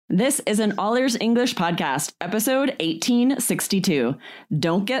This is an All Ears English podcast, episode 1862.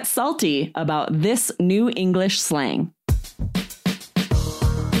 Don't get salty about this new English slang.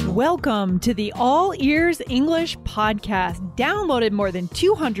 Welcome to the All Ears English podcast, downloaded more than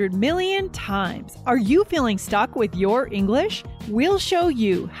 200 million times. Are you feeling stuck with your English? We'll show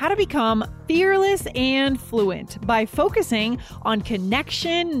you how to become fearless and fluent by focusing on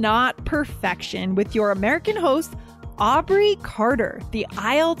connection, not perfection, with your American hosts, Aubrey Carter, the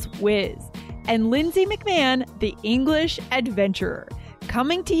IELTS whiz, and Lindsay McMahon, the English adventurer,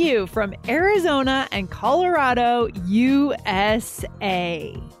 coming to you from Arizona and Colorado,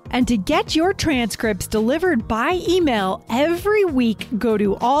 USA. And to get your transcripts delivered by email every week, go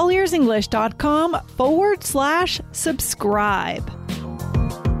to allearsenglish.com/subscribe.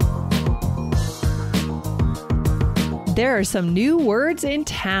 There are some new words in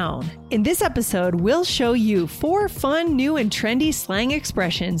town. In this episode, we'll show you 4 fun, new, and trendy slang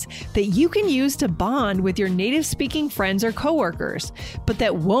expressions that you can use to bond with your native-speaking friends or coworkers, but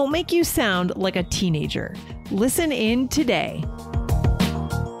that won't make you sound like a teenager. Listen in today.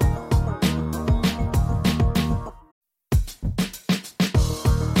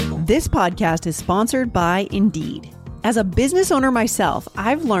 This podcast is sponsored by Indeed. As a business owner myself,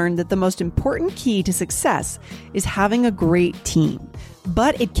 I've learned that the most important key to success is having a great team.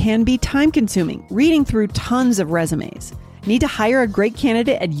 But it can be time-consuming, reading through tons of resumes. Need to hire a great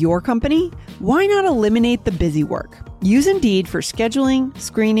candidate at your company? Why not eliminate the busy work? Use Indeed for scheduling,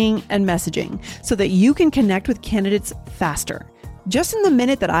 screening, and messaging so that you can connect with candidates faster. Just in the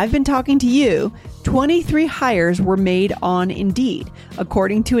minute that I've been talking to you, 23 hires were made on Indeed,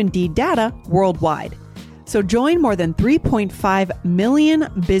 according to Indeed data worldwide. So join more than 3.5 million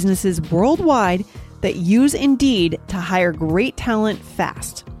businesses worldwide that use Indeed to hire great talent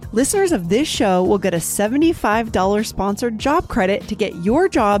fast. Listeners of this show will get a $75 sponsored job credit to get your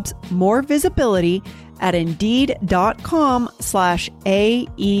jobs more visibility at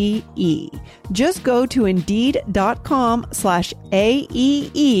Indeed.com/AEE. Just go to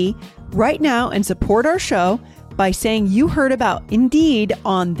Indeed.com/AEE right now and support our show by saying you heard about Indeed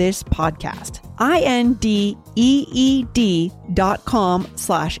on this podcast.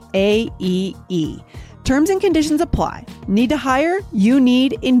 INDEED.com/AEE. Terms and conditions apply. Need to hire? You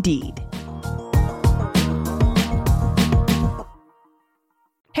need Indeed.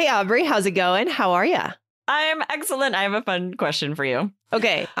 Hey, Aubrey, how's it going? How are you? I'm excellent. I have a fun question for you.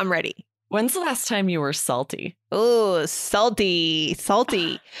 Okay, I'm ready. When's the last time you were salty? Oh, salty.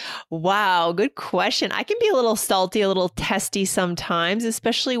 Wow, good question. I can be a little salty, a little testy sometimes,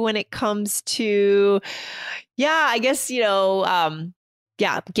 especially when it comes to, I guess,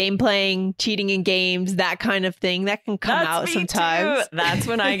 game playing, cheating in games, that kind of thing. That can come out sometimes. Too. That's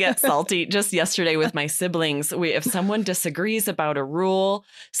when I get salty. Just yesterday with my siblings, if someone disagrees about a rule,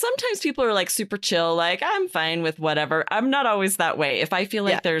 sometimes people are like super chill, like I'm fine with whatever. I'm not always that way. If I feel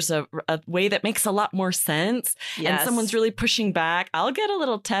like there's a way that makes a lot more sense and someone's really pushing back, I'll get a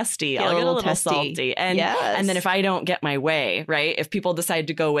little testy. I'll get a little salty. And then if I don't get my way, right? If people decide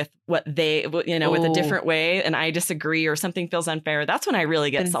to go with what they, with a different way and I disagree or something feels unfair, that's when I really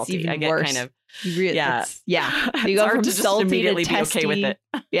get salty. I get worse. Kind of, you go from to salty immediately to testy. Be okay with it.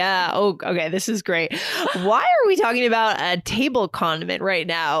 Yeah. Oh, okay. This is great. Why are we talking about a table condiment right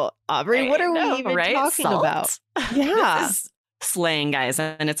now, Aubrey? What are we even talking about? Yeah, this is slang, guys,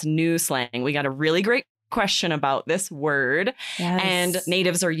 and it's new slang. We got a really great question about this word, and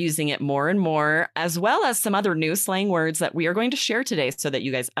natives are using it more and more, as well as some other new slang words that we are going to share today, so that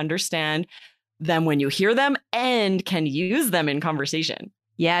you guys understand them when you hear them and can use them in conversation.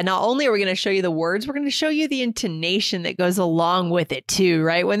 Yeah, not only are we going to show you the words, we're going to show you the intonation that goes along with it too,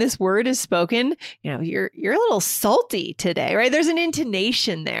 right? When this word is spoken, you're a little salty today, right? There's an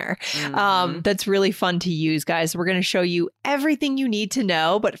intonation there that's really fun to use, guys. We're going to show you everything you need to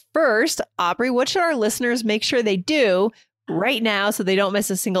know. But first, Aubrey, what should our listeners make sure they do right now so they don't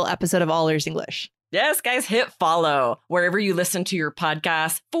miss a single episode of All Ears English? Yes, guys, hit follow wherever you listen to your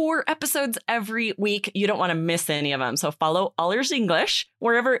podcast. 4 episodes every week. You don't want to miss any of them. So follow All Ears English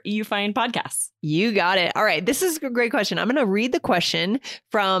wherever you find podcasts. You got it. All right. This is a great question. I'm going to read the question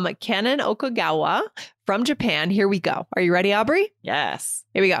from Kenan Okagawa from Japan. Here we go. Are you ready, Aubrey? Yes.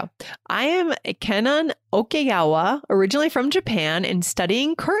 Here we go. I am Kenan Okagawa, originally from Japan and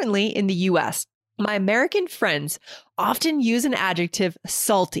studying currently in the US. My American friends often use an adjective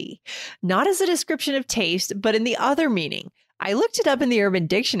salty, not as a description of taste, but in the other meaning. I looked it up in the Urban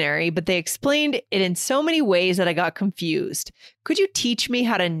Dictionary, but they explained it in so many ways that I got confused. Could you teach me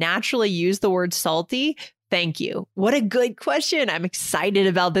how to naturally use the word salty? Thank you. What a good question. I'm excited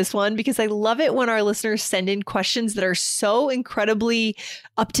about this one because I love it when our listeners send in questions that are so incredibly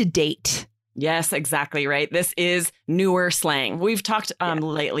up to date. Yes, exactly right. This is newer slang. We've talked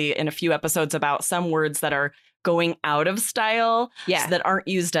lately in a few episodes about some words that are going out of style that aren't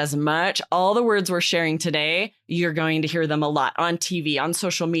used as much. All the words we're sharing today, you're going to hear them a lot on TV, on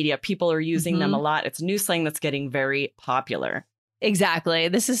social media. People are using them a lot. It's new slang that's getting very popular. Exactly.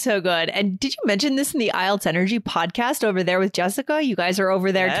 This is so good. And did you mention this in the IELTS Energy podcast over there with Jessica? You guys are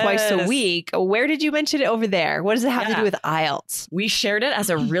over there twice a week. Where did you mention it over there? What does it have to do with IELTS? We shared it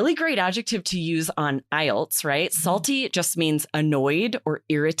as a really great adjective to use on IELTS, right? Salty just means annoyed or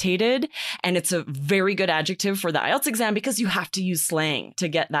irritated. And it's a very good adjective for the IELTS exam because you have to use slang to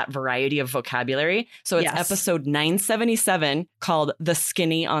get that variety of vocabulary. So it's episode 977 called The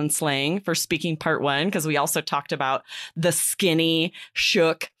Skinny on Slang for Speaking Part 1, because we also talked about the skinny,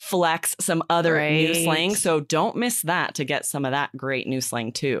 shook, flex, some other new slang. So don't miss that to get some of that great new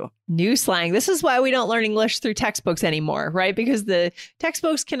slang too. New slang. This is why we don't learn English through textbooks anymore, right? Because the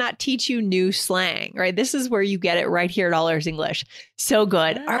textbooks cannot teach you new slang, right? This is where you get it right here at All Ears English. So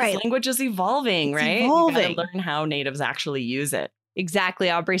good. Yes, all right. Language is evolving, right? Evolving. You gotta learn how natives actually use it. Exactly,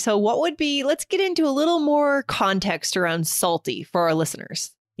 Aubrey. So let's get into a little more context around salty for our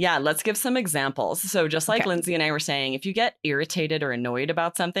listeners. Yeah, let's give some examples. So just like Lindsay and I were saying, if you get irritated or annoyed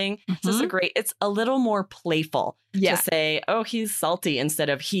about something, it's a little more playful to say, oh, he's salty instead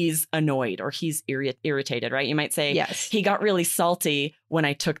of he's annoyed or he's irritated, right? You might say, he got really salty when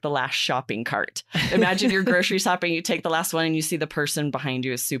I took the last shopping cart. Imagine you're grocery shopping, you take the last one and you see the person behind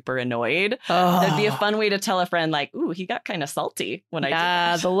you is super annoyed. That'd be a fun way to tell a friend like, ooh, he got kind of salty when I did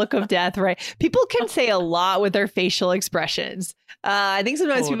that. The look of death, right? People can say a lot with their facial expressions. I think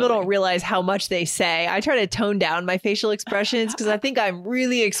sometimes people don't realize how much they say. I try to tone down my facial expressions because I think I'm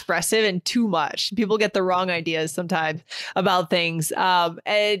really expressive and too much. People get the wrong ideas sometimes about things. And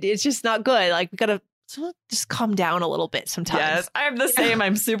it's just not good. Like we got to just calm down a little bit sometimes. Yes, I'm the same.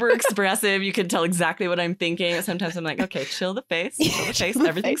 I'm super expressive. You can tell exactly what I'm thinking. Sometimes I'm like, okay, chill the face.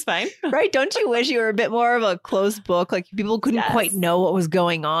 Everything's fine. Right. Don't you wish you were a bit more of a closed book? Like people couldn't quite know what was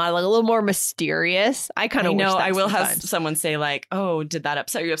going on, like a little more mysterious. I kind of know. I will have someone say like, oh, did that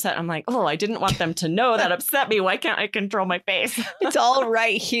upset you? I'm like, oh, I didn't want them to know that upset me. Why can't I control my face? It's all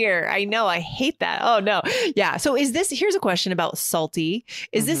right here. I know. I hate that. Oh, no. Yeah. So here's a question about salty.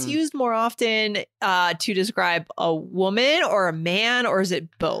 Is this used more often to describe a woman or a man, or is it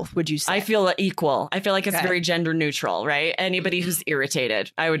both, would you say? I feel equal. I feel like it's very gender neutral, right? Anybody who's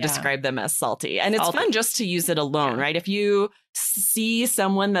irritated, I would describe them as salty. And it's fun just to use it alone, right? If you see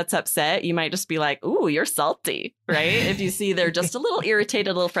someone that's upset, you might just be like, ooh, you're salty, right? If you see they're just a little irritated,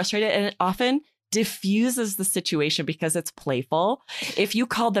 a little frustrated, and it often diffuses the situation because it's playful. If you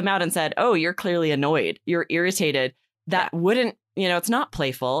called them out and said, oh, you're clearly annoyed, you're irritated, that wouldn't, it's not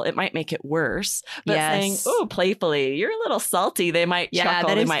playful. It might make it worse. But saying, oh, playfully, you're a little salty, they might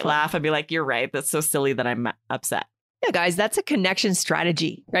chuckle, they might laugh and be like, you're right. That's so silly that I'm upset. Yeah, guys, that's a connection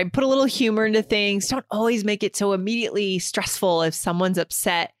strategy, right? Put a little humor into things. Don't always make it so immediately stressful if someone's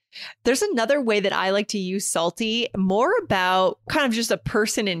upset. There's another way that I like to use salty, more about kind of just a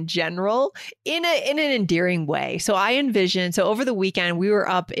person in general in an endearing way. So I envision, over the weekend, we were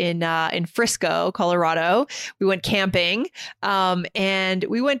up in Frisco, Colorado. We went camping and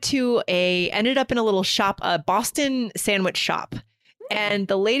we ended up in a little shop, a Boston sandwich shop. And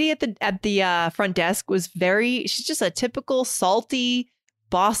the lady at the front desk she's just a typical salty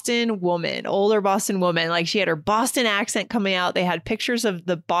Boston woman, older Boston woman. Like she had her Boston accent coming out. They had pictures of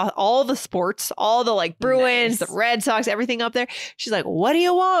all the sports, all the like Bruins, the Red Sox, everything up there. She's like, what do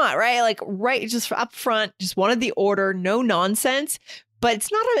you want? Right. Like right. Just up front, just wanted the order, no nonsense. But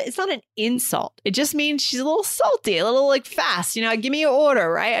it's not an insult. It just means she's a little salty, a little like fast. Give me your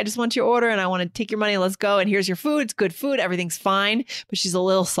order, right? I just want your order and I want to take your money. Let's go. And here's your food. It's good food. Everything's fine. But she's a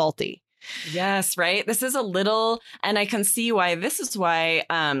little salty. Yes, right. This is a little, and I can see why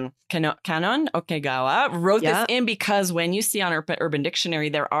Kanon Okegawa wrote this in, because when you see on Urban Dictionary,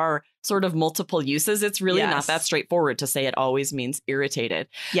 there are sort of multiple uses. It's really not that straightforward to say it always means irritated.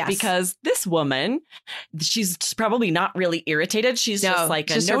 Yes. Because this woman, she's probably not really irritated. She's just like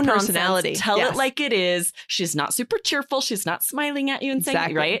a no personality. Tell it like it is. She's not super cheerful. She's not smiling at you and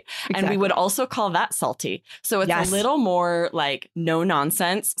saying, right? Exactly. And we would also call that salty. So it's a little more like no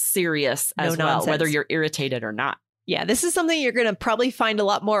nonsense, serious as well, whether you're irritated or not. Yeah, this is something you're going to probably find a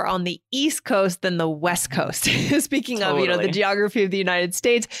lot more on the East Coast than the West Coast. Speaking of, the geography of the United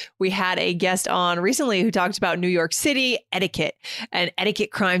States, we had a guest on recently who talked about New York City etiquette and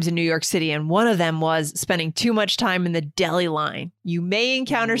etiquette crimes in New York City. And one of them was spending too much time in the deli line. You may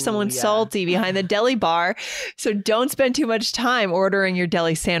encounter someone salty behind the deli bar, so don't spend too much time ordering your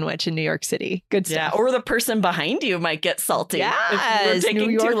deli sandwich in New York City. Good stuff. Yeah, or the person behind you might get salty. Yes, if you're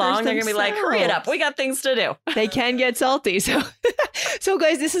taking too long, they're going to be like, hurry it up. We got things to do. They can get salty. So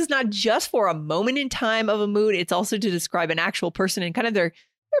guys, this is not just for a moment in time of a mood. It's also to describe an actual person and kind of their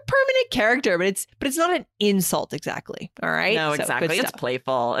permanent character, but it's not an insult exactly. All right. No, exactly. It's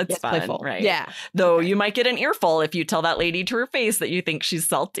playful. It's fun. Playful. Right. Yeah. Though you might get an earful if you tell that lady to her face that you think she's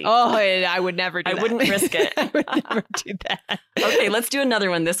salty. Oh, I would never do that. I wouldn't risk it. I would never do that. Okay, let's do another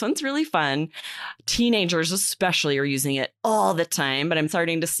one. This one's really fun. Teenagers especially are using it all the time, but I'm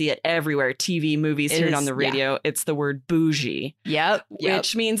starting to see it everywhere. TV, movies, hear it on the radio. Yeah. It's the word bougie. Yep.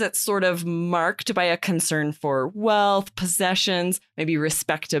 Which means it's sort of marked by a concern for wealth, possessions, maybe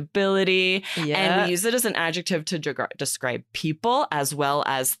respectability. Yeah. And we use it as an adjective to describe people as well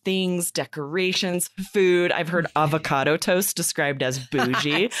as things, decorations, food. I've heard avocado toast described as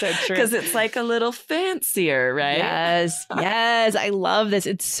bougie. So true. Because it's like a little fancier, right? Yes. Yes. I love this.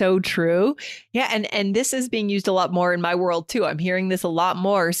 It's so true. Yeah. And this is being used a lot more in my world too. I'm hearing this a lot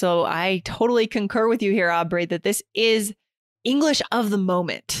more. So I totally concur with you here, Aubrey, that this is English of the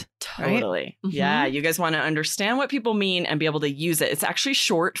moment. Totally. Right? Yeah. You guys want to understand what people mean and be able to use it. It's actually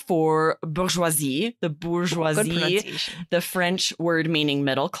short for bourgeoisie, the French word meaning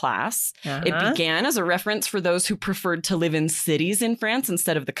middle class. Uh-huh. It began as a reference for those who preferred to live in cities in France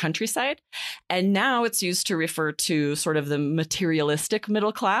instead of the countryside. And now it's used to refer to sort of the materialistic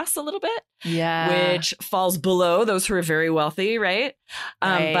middle class a little bit. Yeah. Which falls below those who are very wealthy, right?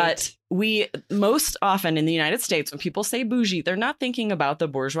 But we most often in the United States, when people say bougie, they're not thinking about the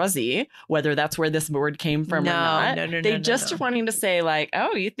bourgeoisie, whether that's where this word came from or not. They just are wanting to say like,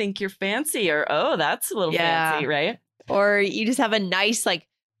 oh, you think you're fancy, or oh, that's a little fancy, right? Or you just have a nice like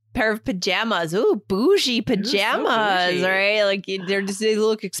pair of pajamas. Ooh, bougie pajamas, so bougie. Right? Like they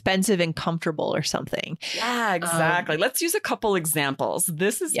look expensive and comfortable or something. Yeah, exactly. Let's use a couple examples.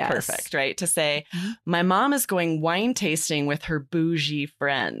 This is perfect, right? To say, my mom is going wine tasting with her bougie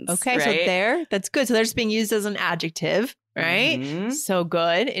friends. Okay, right? so that's good. So they're just being used as an adjective. Right? Mm-hmm. So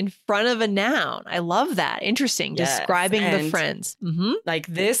good. In front of a noun. I love that. Interesting. Yes. Describing the friends. Mm-hmm. Like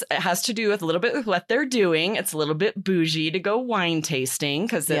this, it has to do with a little bit with what they're doing. It's a little bit bougie to go wine tasting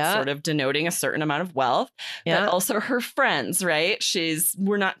because it's sort of denoting a certain amount of wealth. Yeah. But also her friends, right?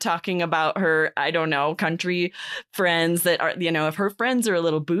 We're not talking about her, I don't know, country friends that are, if her friends are a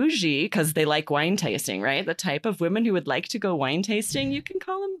little bougie because they like wine tasting, right? The type of women who would like to go wine tasting, you can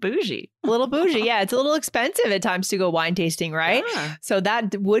call them bougie. A little bougie. Yeah. It's a little expensive at times to go wine tasting, right? Yeah. So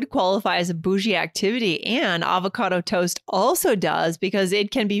that would qualify as a bougie activity. And avocado toast also does because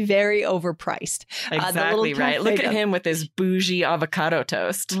it can be very overpriced. Exactly right. Look at him with his bougie avocado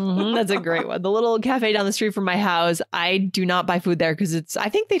toast. Mm-hmm, that's a great one. The little cafe down the street from my house, I do not buy food there because I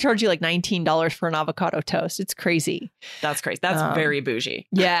think they charge you like $19 for an avocado toast. It's crazy. That's crazy. That's very bougie.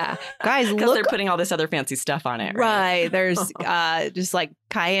 Yeah. Guys, because they're putting all this other fancy stuff on it. Right. There's just like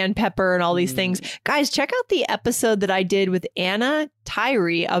cayenne pepper and all these things. Guys, check out the episode that I did with Anna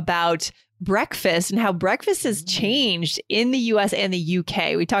Tyree about breakfast and how breakfast has changed in the US and the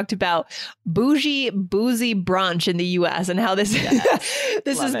UK. We talked about bougie, boozy brunch in the US and how this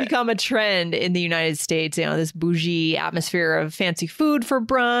this has become a trend in the United States. This bougie atmosphere of fancy food for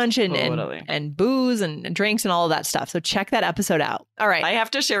brunch and booze and drinks and all of that stuff. So check that episode out. All right. I have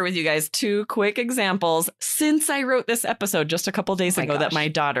to share with you guys 2 quick examples since I wrote this episode just a couple days ago that my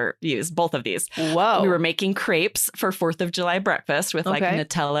daughter used, both of these. Whoa. We were making crepes for 4th of July breakfast with like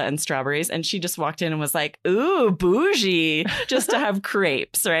Nutella and strawberries. And she just walked in and was like, ooh, bougie, just to have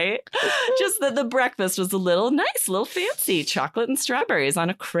crepes, right? Just that the breakfast was a little fancy, chocolate and strawberries on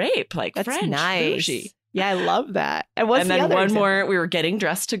a crepe, like that's French, nice. Bougie. Yeah, I love that. And then one more, we were getting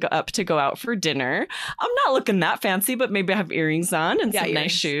dressed to go out for dinner. I'm not looking that fancy, but maybe I have earrings on and some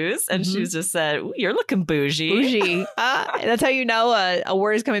nice shoes. And she just said, ooh, you're looking bougie. Bougie. That's how you know a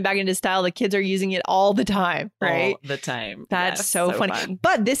word is coming back into style. The kids are using it all the time, right? All the time. That's so funny. Fun.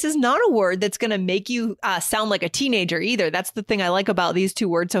 But this is not a word that's going to make you sound like a teenager either. That's the thing I like about these 2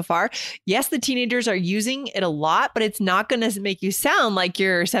 words so far. Yes, the teenagers are using it a lot, but it's not going to make you sound like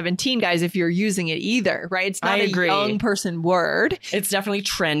you're 17, guys, if you're using it either. Right? It's not a young person word. It's definitely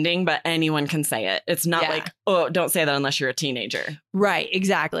trending, but anyone can say it. It's not like, oh, don't say that unless you're a teenager. Right.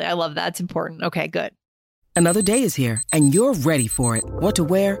 Exactly. I love that. It's important. Okay, good. Another day is here and you're ready for it. What to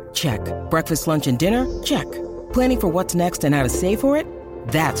wear? Check. Breakfast, lunch, and dinner? Check. Planning for what's next and how to save for it?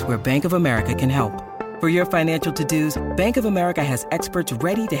 That's where Bank of America can help. For your financial to-dos, Bank of America has experts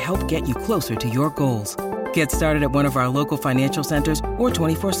ready to help get you closer to your goals. Get started at one of our local financial centers or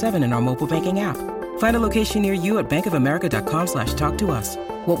 24/7 in our mobile banking app. Find a location near you at bankofamerica.com/talktous.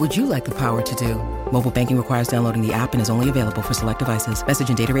 What would you like the power to do? Mobile banking requires downloading the app and is only available for select devices. Message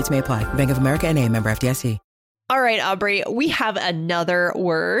and data rates may apply. Bank of America N.A., member FDIC. All right, Aubrey, we have another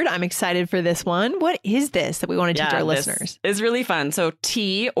word. I'm excited for this one. What is this that we want to teach our listeners? It's really fun. So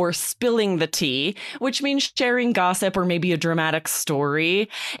tea, or spilling the tea, which means sharing gossip or maybe a dramatic story.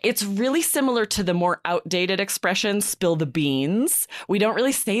 It's really similar to the more outdated expression, spill the beans. We don't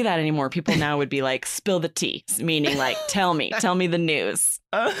really say that anymore. People now would be like, spill the tea, meaning like, tell me the news.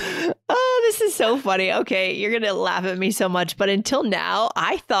 Oh, this is so funny. Okay, you're going to laugh at me so much. But until now,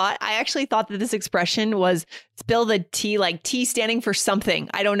 I actually thought that this expression was spill the tea, like tea standing for something.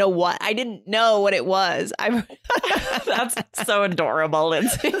 I don't know what. I didn't know what it was. That's so adorable,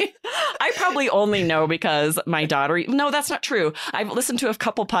 Lindsay. I probably only know because my daughter. No, that's not true. I've listened to a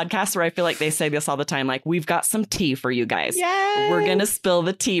couple podcasts where I feel like they say this all the time. Like, we've got some tea for you guys. Yay! We're going to spill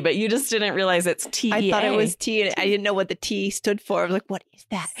the tea. But you just didn't realize it's tea. I thought it was tea. And I didn't know what the T stood for. I was like, what is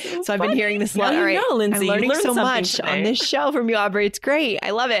that? So I've been hearing this a lot. All right, Lindsay, I'm learning so much today on this show from you, Aubrey. It's great.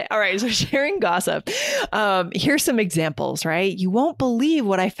 I love it. All right, so sharing gossip. Here's some examples, right? You won't believe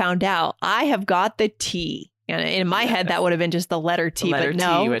what I found out. I have got the tea. And in my head, that would have been just the letter T, but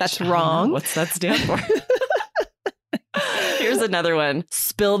no, that's wrong. What's that stand for? Here's another one.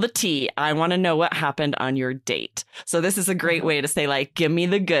 Spill the tea. I want to know what happened on your date. So this is a great way to say, like, give me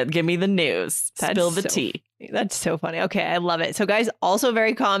the good, give me the news. Spill the tea. That's so funny. Okay, I love it. So guys, also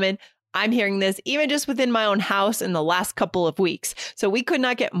very common. I'm hearing this even just within my own house in the last couple of weeks. So we could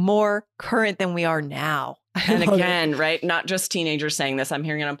not get more current than we are now. And again, right? Not just teenagers saying this. I'm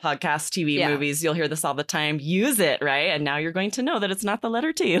hearing it on podcasts, TV, movies. You'll hear this all the time. Use it, right? And now you're going to know that it's not the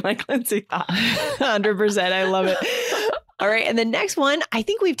letter T, like Lindsay thought. 100%. I love it. All right. And the next one, I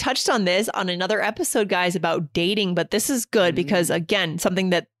think we've touched on this on another episode, guys, about dating. But this is good because, again, something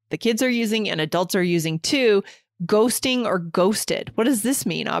that the kids are using and adults are using too. Ghosting or ghosted. What does this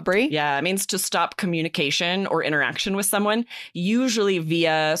mean, Aubrey? Yeah, it means to stop communication or interaction with someone, usually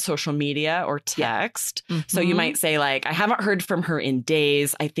via social media or text. Yeah. So you might say, like, I haven't heard from her in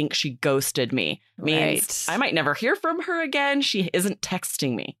days. I think she ghosted me. Means I might never hear from her again. She isn't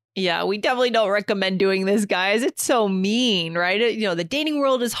texting me. Yeah, we definitely don't recommend doing this, guys. It's so mean, right? You know, the dating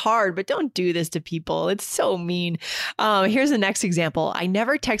world is hard, but don't do this to people. It's so mean. Here's the next example. I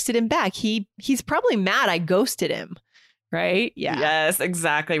never texted him back. He's probably mad I ghosted him. Right? Yeah. Yes,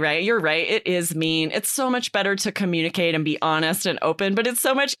 exactly right. You're right. It is mean. It's so much better to communicate and be honest and open, but it's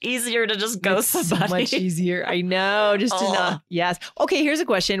so much easier to just ghost somebody. So much easier. I know. Just to not. Yes. Okay. Here's a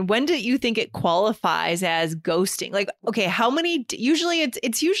question. When do you think it qualifies as ghosting? Like, okay, how many? Usually,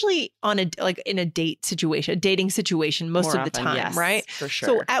 it's usually on in a dating situation most of the time, yes, right? For sure.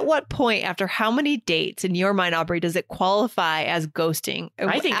 So, at what point, after how many dates in your mind, Aubrey, does it qualify as ghosting?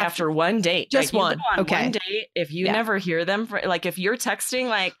 I think after one date, just one. Okay. One date. If you never hear them, like if you're texting,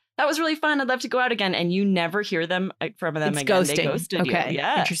 like, that was really fun, I'd love to go out again, and you never hear them from them it's again. Ghosting. They ghosted you. Okay.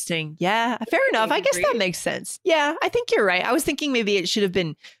 Yeah. Interesting. Yeah. Fair enough. I guess that makes sense. Yeah. I think you're right. I was thinking maybe it should have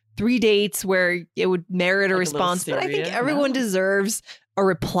been 3 dates where it would merit a response, but I think everyone deserves a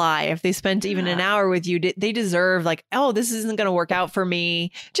reply. If they spent even an hour with you, they deserve like, oh, this isn't going to work out for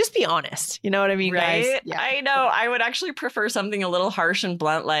me. Just be honest. You know what I mean, right? Guys? Yeah. I know. I would actually prefer something a little harsh and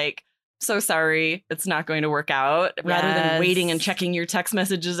blunt, like, so sorry, it's not going to work out, rather than waiting and checking your text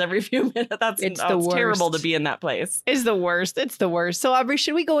messages every few minutes. It's terrible to be in that place. It's the worst. It's the worst. So, Aubrey,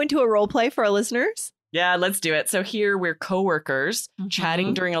 should we go into a role play for our listeners? Yeah, let's do it. So here we're coworkers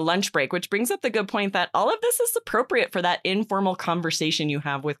chatting during a lunch break, which brings up the good point that all of this is appropriate for that informal conversation you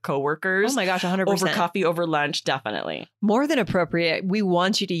have with coworkers. Oh my gosh, 100%. Over coffee, over lunch, definitely. More than appropriate. We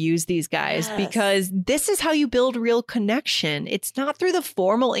want you to use these, guys, because this is how you build real connection. It's not through the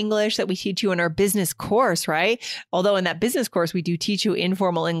formal English that we teach you in our business course, right? Although in that business course, we do teach you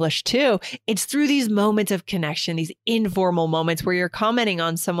informal English too. It's through these moments of connection, these informal moments where you're commenting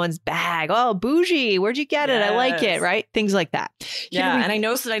on someone's bag. Oh, bougie. Where'd you get it? I like it, right? Things like that. And I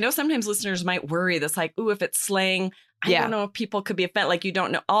know sometimes listeners might worry this, like, ooh, if it's slang, I don't know if people could be offended. Like, you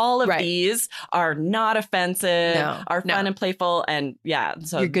don't know. All of these are not offensive, are fun and playful. And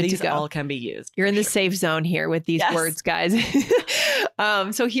so you're good these to go. All can be used. You're in the safe zone here with these words, guys.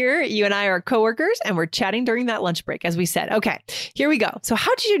 So here, you and I are coworkers and we're chatting during that lunch break, as we said. Okay, here we go. So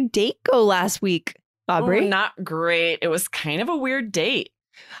how did your date go last week, Aubrey? Not great. It was kind of a weird date.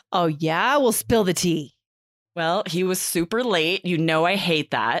 Oh, yeah? Well, spill the tea. Well, he was super late. You know, I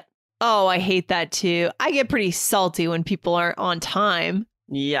hate that. Oh, I hate that too. I get pretty salty when people aren't on time.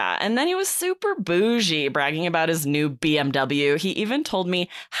 Yeah. And then he was super bougie, bragging about his new BMW. He even told me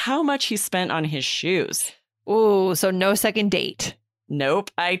how much he spent on his shoes. Ooh, so no second date.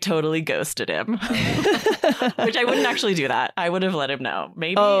 Nope, I totally ghosted him. Which I wouldn't actually do that. I would have let him know.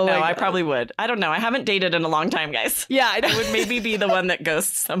 Maybe. No, I probably would. I don't know. I haven't dated in a long time, guys. Yeah, I would maybe be the one that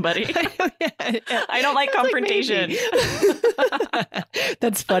ghosts somebody. I don't like confrontation.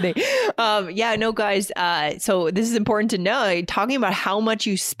 That's funny. Yeah, no, guys. So this is important to know. Talking about how much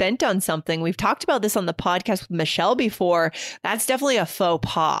you spent on something. We've talked about this on the podcast with Michelle before. That's definitely a faux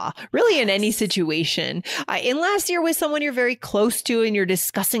pas, really, in any situation. In last year with someone you're very close to and you're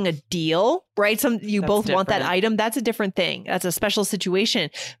discussing a deal, right? You both want that item. That's a different thing. That's a special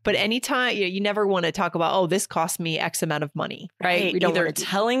situation. But anytime you never want to talk about, oh, this cost me X amount of money, right? We don't Either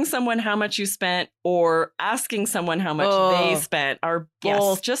telling someone how much you spent or asking someone how much they spent are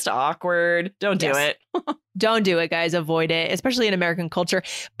both just awkward. Don't do it. Don't do it, guys. Avoid it, especially in American culture.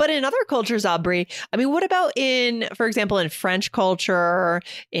 But in other cultures, Aubrey, I mean, what about for example, in French culture,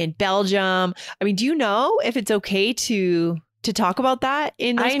 in Belgium? I mean, do you know if it's okay to talk about that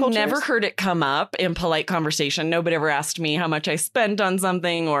in those cultures? I never heard it come up in polite conversation. Nobody ever asked me how much I spent on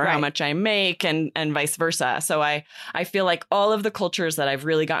something or how much I make and vice versa. So I feel like all of the cultures that I've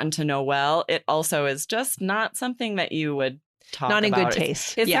really gotten to know well, it also is just not something that you would talk about. Not in good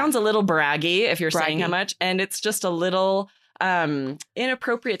taste. It sounds a little braggy if you're saying how much, and it's just a little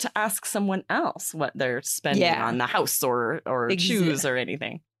inappropriate to ask someone else what they're spending on the house or shoes or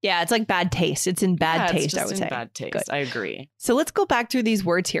anything. Yeah, it's like bad taste. It's in bad taste, I would say. Bad taste. Good. I agree. So let's go back through these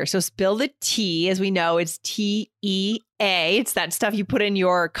words here. So spill the tea. As we know, it's TEA. It's that stuff you put in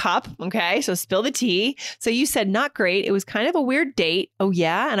your cup. Okay, so spill the tea. So you said not great. It was kind of a weird date. Oh,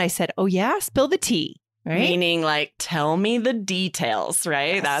 yeah. And I said, oh, yeah, spill the tea. Right? Meaning like, tell me the details,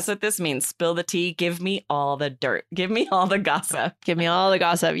 right? Yes. That's what this means. Spill the tea. Give me all the dirt. Give me all the gossip. Give me all the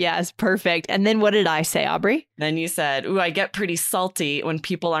gossip. Yes, perfect. And then what did I say, Aubrey? Then you said, ooh, I get pretty salty when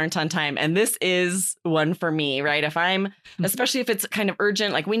people aren't on time. And this is one for me, right? Especially if it's kind of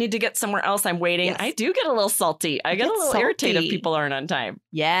urgent, like we need to get somewhere else, I'm waiting. Yes. I do get a little salty. I get a little irritated if people aren't on time.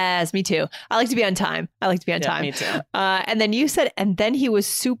 Yes, me too. I like to be on time. Time. Me too. And then you said, and then he was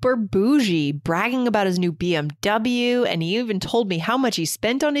super bougie, bragging about his new BMW, and he even told me how much he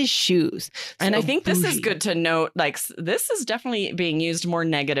spent on his shoes. And I think this is good to note, like, this is definitely being used more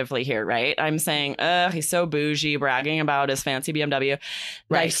negatively here, right? I'm saying, he's so bougie, bragging about his fancy BMW.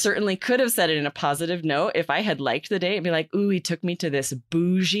 Right. I certainly could have said it in a positive note if I had liked the date and be like, ooh, he took me to this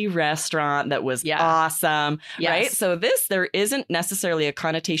bougie restaurant that was awesome, right? So there isn't necessarily a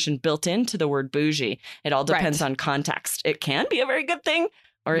connotation built into the word bougie. It all depends on context. It can be a very good thing,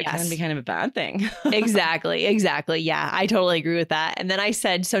 or it can be kind of a bad thing. Exactly. Yeah, I totally agree with that. And then I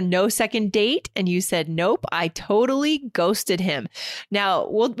said, so no second date? And you said, nope, I totally ghosted him. Now,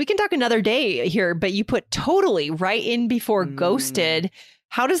 we can talk another day here, but you put totally right in before ghosted.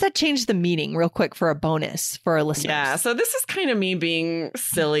 How does that change the meaning real quick for a bonus for our listeners? Yeah, so this is kind of me being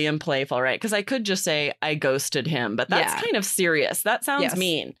silly and playful, right? Because I could just say I ghosted him, but that's kind of serious. That sounds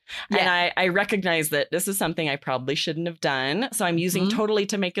mean. And I recognize that this is something I probably shouldn't have done. So I'm using totally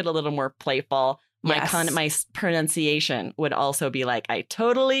to make it a little more playful. My pronunciation would also be like, I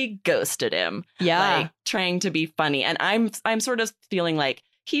totally ghosted him. Yeah. Like trying to be funny. And I'm sort of feeling like,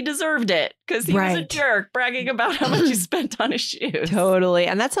 he deserved it because he was a jerk bragging about how much he spent on his shoes. Totally.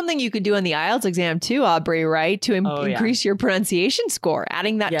 And that's something you could do in the IELTS exam too, Aubrey, right? To increase your pronunciation score,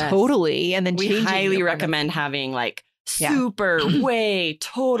 adding that totally and then changing. We highly recommend having like super, way,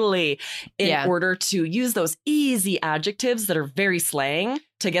 totally in order to use those easy adjectives that are very slang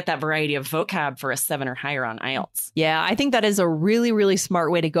to get that variety of vocab for a 7 or higher on IELTS. Yeah, I think that is a really, really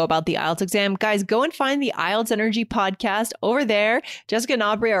smart way to go about the IELTS exam. Guys, go and find the IELTS Energy podcast over there. Jessica and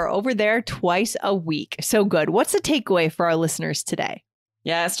Aubrey are over there twice a week. So good. What's the takeaway for our listeners today?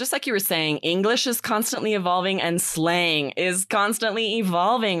 Yeah, it's just like you were saying, English is constantly evolving and slang is constantly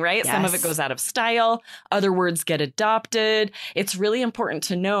evolving, right? Yes. Some of it goes out of style. Other words get adopted. It's really important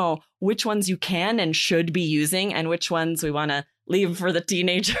to know which ones you can and should be using and which ones we want to leave for the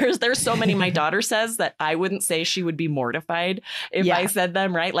teenagers. There's so many my daughter says that I wouldn't say she would be mortified if I said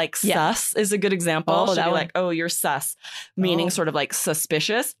them, right? Like sus is a good example. She'd be like, oh, you're sus, meaning sort of like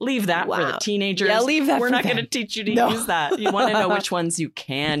suspicious. Leave that for the teenagers. Yeah, leave that. We're not going to teach you to use that. You want to know which ones you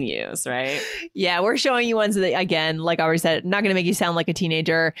can use, right? Yeah, we're showing you ones that, again, like I already said, not going to make you sound like a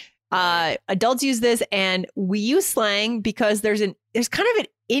teenager. Adults use this, and we use slang because there's kind of an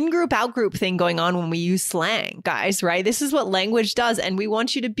in-group, out-group thing going on when we use slang, guys, right? This is what language does. And we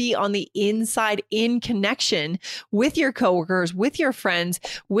want you to be on the inside in connection with your coworkers, with your friends,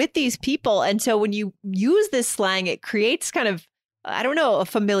 with these people. And so when you use this slang, it creates kind of, I don't know, a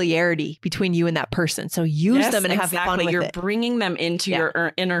familiarity between you and that person. So use them and have fun with You're it. bringing them into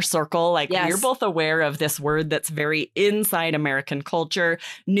your inner circle. Like you're both aware of this word that's very inside American culture,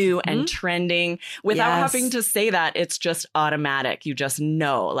 new and trending. Without having to say that, it's just automatic. You just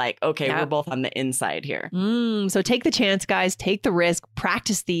know, like, okay, we're both on the inside here. So take the chance, guys. Take the risk.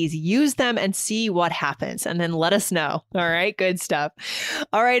 Practice these. Use them and see what happens. And then let us know. All right. Good stuff.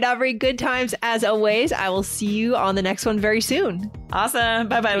 All right, Aubrey. Good times as always. I will see you on the next one very soon. Awesome.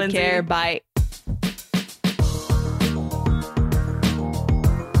 Bye-bye, Lindsay. Take care. Bye.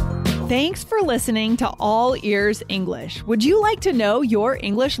 Thanks for listening to All Ears English. Would you like to know your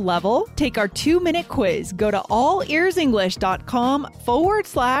English level? Take our 2-minute quiz. Go to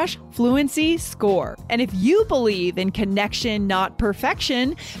allearsenglish.com/fluency score. And if you believe in connection, not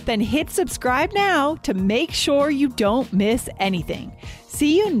perfection, then hit subscribe now to make sure you don't miss anything.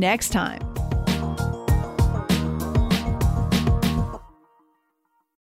 See you next time.